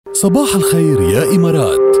صباح الخير يا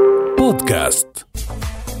إمارات بودكاست.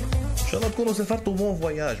 ان شاء الله تكونوا سافرتوا مون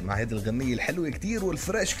فواياج مع هذه الغنية الحلوة كتير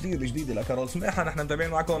والفريش كتير الجديدة لكارول سماحة. نحن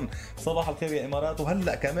متابعين معكم صباح الخير يا إمارات،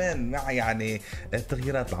 وهلأ كمان مع يعني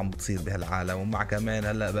التغييرات اللي عم بتصير بهالعالم، ومع كمان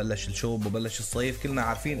هلأ بلش الشوب وبلش الصيف. كلنا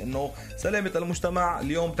عارفين انه سلامة المجتمع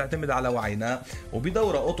اليوم تعتمد على وعينا،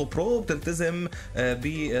 وبدورة أوتو برو بتلتزم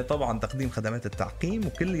بطبعا تقديم خدمات التعقيم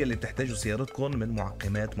وكل يلي بتحتاجوا سيارتكم من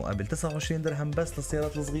معقمات مقابل 29 درهم بس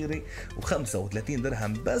للسيارات الصغيرة و35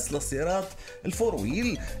 درهم بس للسيارات الفور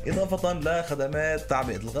ويل، إضافة لخدمات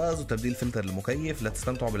تعبئة الغاز وتبديل فلتر المكيف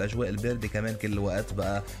لتستمتعوا بالأجواء الباردة كمان كل وقت.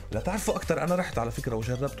 بقى لتعرفوا أكتر، أنا رحت على فكرة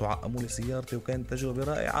وجربت وعقموا لي سيارتي وكانت تجربة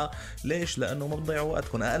رائعة. ليش؟ لأنه ما بتضيعوا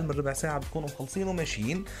وقتكم، أقل من ربع ساعة بتكونوا مخلصين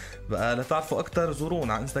وماشيين. بقى لتعرفوا أكتر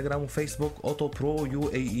زورونا على انستغرام وفيسبوك أوتو برو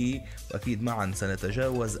UAE، وأكيد معا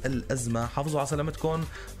سنتجاوز الأزمة. حافظوا على سلامتكم،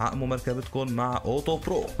 عقموا مركبتكم مع أوتو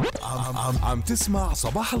برو. عم تسمع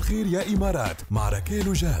صباح الخير يا إمارات مع راكيل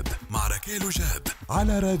وجاد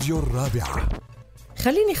على راديو الرابعة.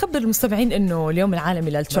 خليني أخبر المستمعين إنه اليوم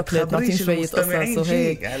العالمي للشوكولات، نعطيهم شوية قصص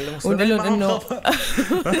وهيك ونقول لهم إنه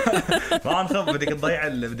ما عم خبر بدك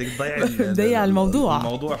تضيع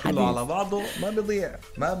الموضوع كله على بعضه.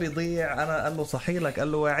 ما بيضيع أنا قال له صحي لك،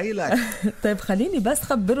 قال له واعي لك. طيب خليني بس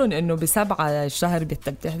خبرهم إنه ب7 الشهر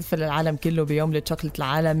بتحتفل العالم كله بيوم الشوكولات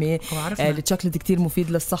العالمي. الشوكولات كتير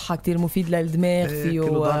مفيد للصحة، كتير مفيد للدماغ. فيه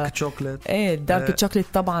دارك شوكولات. دارك شوكولات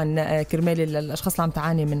طبعا كرمال الأشخاص اللي عم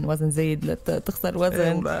تعاني من وزن زايد تخسر وزن،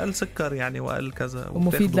 وقال سكر يعني وقال كذا،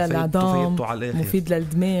 ومفيد للعظام، مفيد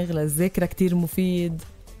للدماغ، للذاكرة كتير مفيد.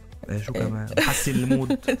 شو كمان بحسن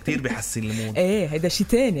المود، كتير بحسن المود. هيدا شيء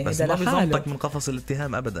تاني، بس هيدا ما بيزمطك من قفص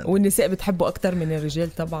الاتهام ابدا. والنساء بتحبه اكتر من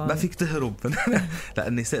الرجال طبعا، ما فيك تهرب. لا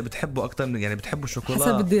النساء بتحبه اكتر من، يعني بتحبوا الشوكولا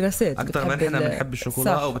حسب الدراسات اكتر من احنا بنحب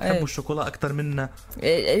الشوكولا، او بتحبوا الشوكولا اكتر منا.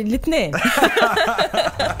 الاثنين.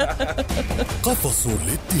 قفص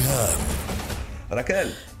الاتهام. راكيل،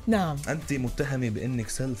 نعم، أنت متهمة بأنك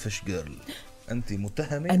سيلفش جيرل. أنت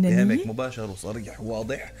متهمة اتهامك مباشر وصريح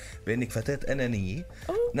وواضح بأنك فتاة أنانية.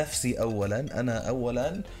 نفسي أولا، أنا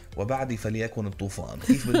أولا، وبعدي فليكن الطوفان.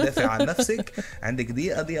 كيف بتدافع عن نفسك؟ عندك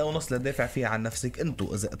دقيقة ونص لتدافع فيها عن نفسك.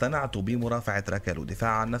 أنتوا إذا اقتنعتوا بمرافعة راكيل ودفاع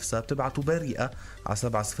عن نفسها بتبعتوا بريئة على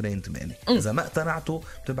 7-0-8. إذا ما اقتنعتوا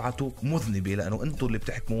بتبعتوا مذنبة، لأنه أنتوا اللي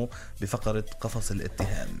بتحكموا بفقرة قفص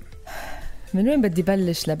الاتهام. من وين بدي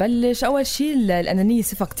بلش؟ أول شيء الأنانية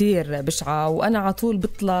صفة كتير بشعة، وأنا على طول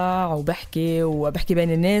بطلع وبحكي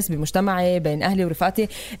بين الناس بمجتمعي بين أهلي ورفقاتي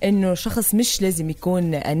إنه شخص مش لازم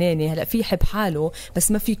يكون أناني. هلأ في يحب حاله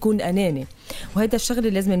بس ما في يكون أناني، وهذا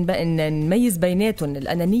الشغل لازم نميز بيناتهم.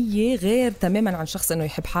 الأنانية غير تماما عن شخص إنه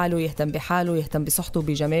يحب حاله، يهتم بحاله، يهتم بصحته،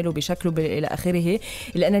 بجماله، بشكله إلى آخره.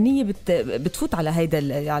 الأنانية بتفوت على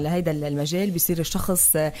هيدا المجال، بيصير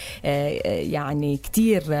الشخص يعني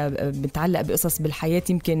كتير بتعلق بقصص بالحياة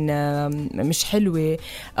يمكن مش حلوة،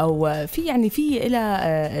 أو في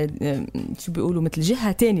إلى شو بيقولوا مثل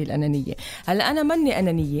جهة تاني الأنانية. هلا أنا مني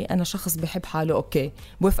أنانية، أنا شخص بحب حاله. أوكي،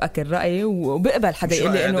 بوافقك الرأي وبقبل حدا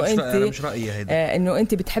يقول لي إنه أنت مش رأيي هيدا، إنه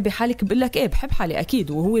أنت بتحبي حالك. بقول لك بحب حالي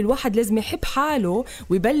أكيد، وهو الواحد لازم يحب حاله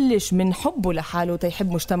ويبلش من حبه لحاله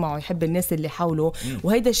تيحب مجتمعه ويحب الناس اللي حوله.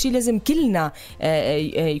 وهيدا الشيء لازم كلنا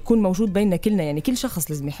يكون موجود بيننا كلنا، يعني كل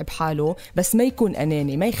شخص لازم يحب حاله بس ما يكون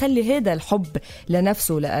أناني، ما يخلي هذا الحب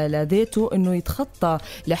لنفسه لذاته انه يتخطى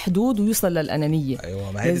لحدود ويوصل للأنانية.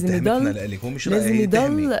 ايوه، ما هي اتهامتنا لك، هو مش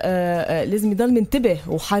لازم يضل منتبه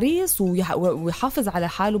وحريص ويحافظ على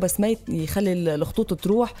حاله، بس ما يخلي الخطوط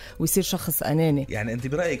تروح ويصير شخص أناني. يعني انت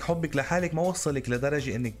برأيك حبك لحالك ما وصلك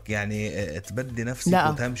لدرجة انك يعني تبدي نفسك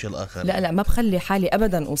وتهمشي الآخر؟ لا ما بخلي حالي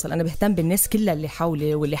ابدا اوصل. انا بهتم بالناس كلها اللي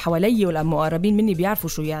حولي واللي حوالي والمقربين مني، بيعرفوا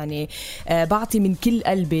شو يعني بعطي من كل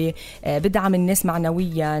قلبي، بدعم الناس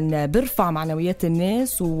معنويا، برفع معنويات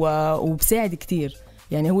الناس وبساعد كتير.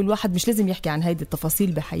 يعني هو الواحد مش لازم يحكي عن هيدي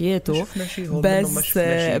التفاصيل بحياته،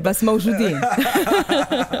 بس موجودين.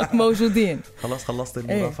 موجودين. خلاص خلصت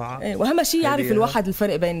المرافعة. وأهم شيء يعرف الواحد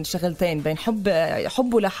الفرق بين شغلتين، بين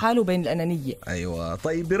حبه لحاله وبين الأنانية. أيوة.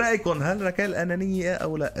 طيب برأيكم هل راكيل أنانية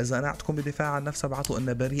أو لا؟ إذا قنعتكم بدفاع عن نفسها بعتوا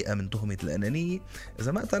إنها بريئة من تهمة الأنانية.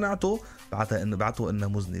 إذا ما اقتنعتوا بعتوا إنها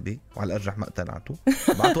مذنبة، وعلى الأرجح ما اقتنعتوا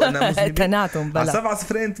بعتوا إنها مذنبة. اقتنعتم بلا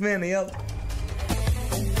 7-0-8. يلا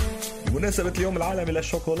بمناسبة اليوم العالمي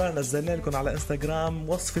للشوكولا نزلنا لكم على انستغرام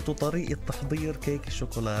وصفة وطريقة تحضير كيك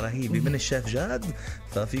الشوكولا رهيبة من الشيف جاد،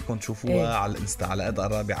 ففيكم تشوفوها على الانستا على قد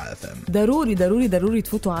الرابعة FM. ضروري ضروري ضروري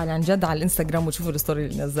تفوتوا على عن جد على الانستغرام وتشوفوا الستوري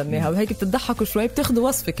اللي نزلناها، وهيك بتضحكوا شوي بتاخذوا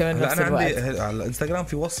وصفة كمان بنفس الوقت. أنا عندي على الانستغرام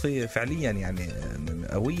في وصفة فعليا يعني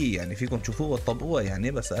قوية، يعني فيكم تشوفوها وتطبقوها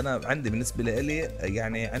يعني، بس أنا عندي بالنسبة لي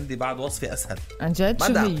يعني عندي بعد وصفة أسهل. عن جد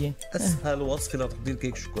شو هي؟ أسهل وصفة لتحضير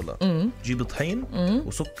كيك شوكولا. جيب طحين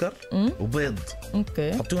وسكر وبيض،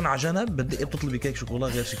 اوكي، حطيهم على جنب، بالدقيقة بتطلبي كيك شوكولا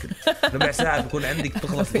غير شكل. ربع ساعة بكون عندك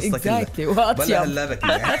تخلص قصة كلها بلا هلابك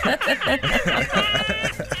يعني.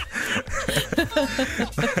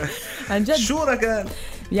 عن جد شو ركال؟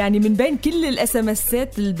 يعني من بين كل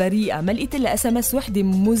الاسمسات البريئة ما لقيت الا اسمس وحدة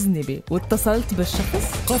مذنبة واتصلت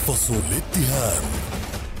بالشخص. قفص الاتهام.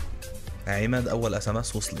 عماد أول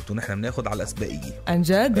أسمس وصلت ونحن بناخد على الأسبقية. عن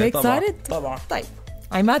جد هيك طبعًا. صارت؟ طبعا. طيب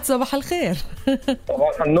عماد صباح الخير.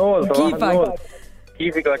 صباح النور. كيفك؟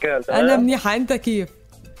 كيفك ركال؟ أنا منيحة، أنت كيف؟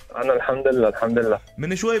 أنا الحمد لله الحمد لله.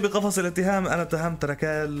 من شوي بقفص الاتهام أنا اتهمت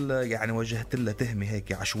ركال، يعني وجهت لها تهمة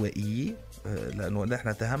هيك عشوائية، لأنه نحن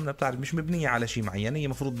اتهمنا بتعرف مش مبنية على شيء معين، هي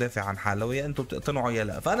مفروض دافع عن حالها ويا أنتم بتقتنعوا يا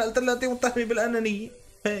لا، فأنا قلت لها أنت متهمة بالأنانية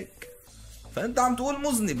هيك، فأنت عم تقول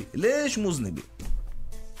مذنبة. ليش مذنبة؟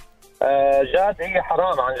 جاد هي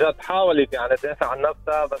حرام عن جد، حاولت يعني تدافع عن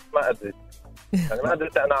نفسها بس ما قدرت، يعني ما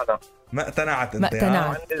قدرت أقنعنا. ما اقتنعت أنت؟ ما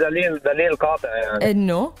اقتنعت. عندي دليل قاطع يعني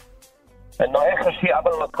إنه آخر شيء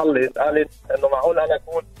قبل ما تخلص قالت إنه معقول أنا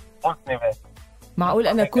أكون مذنبة. معقول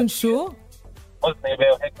أنا أكون شو؟ مذنبة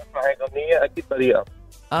وهيك بسمع هيك أغنية أكيد بريئة.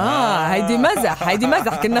 هيدي مزح، هيدي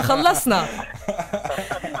مزح، كنا خلصنا.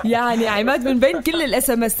 يعني عماد من بين كل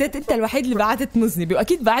الاسمسات انت الوحيد اللي بعتت مذنبه،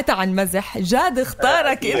 واكيد بعتها عن مزح. جاد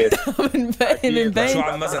اختارك انت من بين شو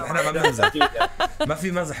عم مزح؟ نحن ما بنمزح، ما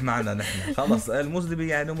في مزح معنا نحن، خلص المذنبه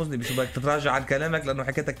يعني مذنبه. شو بدك تتراجع عن كلامك لانه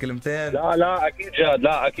حكيتك كلمتين؟ لا أكيد جاد،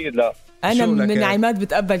 لا أكيد لا. انا من عماد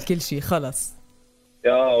بتقبل كل شيء خلص.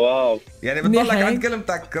 يا واو، يعني بتضلك عند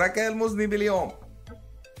كلمتك راكيل مذنبه اليوم؟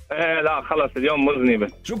 ايه لا خلص اليوم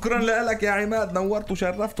مذنبة. شكرا لك يا عماد، نورت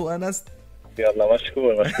وشرفت وانست. يلا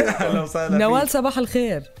مشكور. اهلا وسهلا. نوال صباح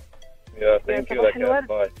الخير. يا ثانك يو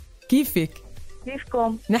لك. كيفك؟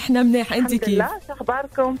 كيفكم؟ نحن منيح، انت كيف؟ الحمد لله، شو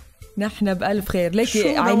اخباركم؟ نحن بألف خير.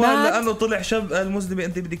 ليكي عماد لانه طلع شاب المذنبة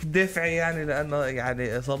انت بدك تدافعي يعني لانه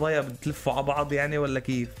يعني صبايا بتلفوا على بعض يعني ولا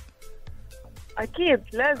كيف؟ اكيد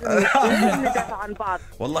لازم ندافع عن بعض.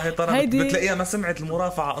 والله ترى بتلاقيها ما سمعت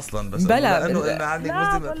المرافعة اصلا، بس بلا لانه عندك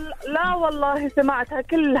مذنبة. لا والله سمعتها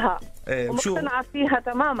كلها ومقتنعة فيها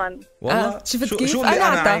تماما. والله شفت كيف؟ شو اللي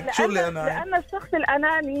انا شو اللي انا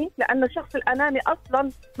لأن الشخص الأناني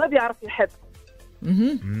أصلا ما بيعرف يحب،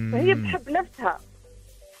 فهي بتحب نفسها،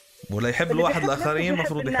 ولا يحب الواحد الآخرين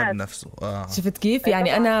مفروض يحب نفسه. شفت كيف؟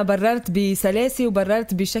 يعني أنا بررت بسلاسة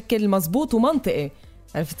وبررت بشكل مزبوط ومنطقي،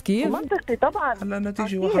 عرفت كيف؟ منطقي طبعا. هلا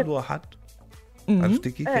النتيجة واحد. عرفت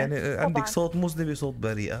كيف؟ يعني عندك صوت مذنبة صوت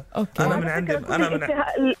بريئة. أوكي. أنا من عندي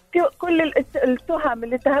كل التهم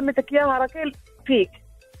اللي اتهمتك إياها راكيل فيك.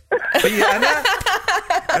 في أنا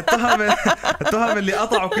التهم اللي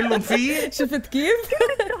قطعوا كلهم فيه. شفت كيف؟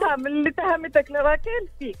 كل التهم اللي اتهمتك لراكيل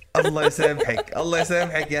فيك. الله يسامحك الله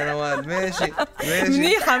يسامحك يا نوال. ماشي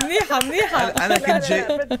منيحة. أنا كنت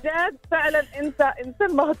جاي بجد فعلا أنت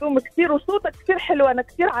إنسان مهضوم كثير وصوتك كثير حلو. أنا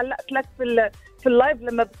كثير علقت لك في اللايف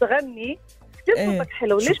لما بتغني، كثير صوتك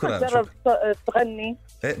حلو. ليش ما تجرب تغني؟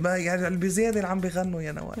 ما يعني بزيادة اللي عم بيغنوا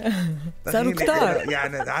يا نوال صاروا كتار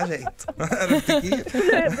يعني عجقت. عرفت كيف؟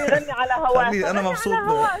 بيغني على هواك. أنا مبسوط،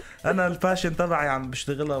 أنا الباشن تبعي عم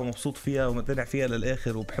بشتغلها ومبسوط فيها ومقتنع فيها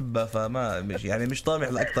للآخر وبحبها، فما مش طامح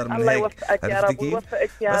لأكثر من هيك. الله يوفقك يا رب ويوفقك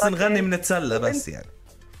يا رب. بس نغني بنتسلى بس يعني.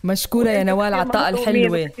 مشكورة يا نوال على الطاقة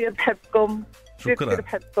الحلوة. كثير بحبكم.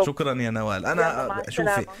 شكرا يا نوال. انا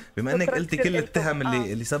شوفي بما انك قلتي كل التهم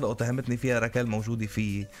اللي سبق وتهمتني فيها راكيل موجوده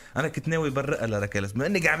فيي، انا كنت ناوي برئها لراكيل، بما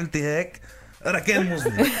انك عملتي هيك راكيل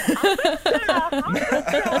مذنبة.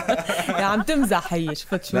 يا عم تمزح هي،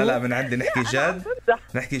 شفت شو؟ لا من عندي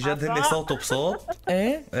نحكي جد هني صوت بصوت.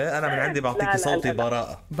 ايه انا من عندي بعطيكي صوتي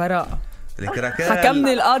براءة.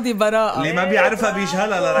 حكمني القاضي براءة. اللي ما بيعرفها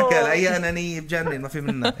بيجهلها لراكيل. اي انانية بجنن ما في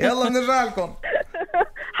منها. يلا بنرجع لكم.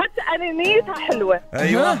 حتى أنانيتها حلوة.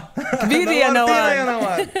 ايوه كبيرة يا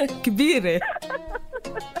نوال كبيرة.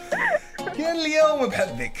 كل يوم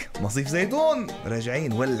بحبك. نصيف زيتون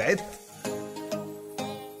راجعين ولعت.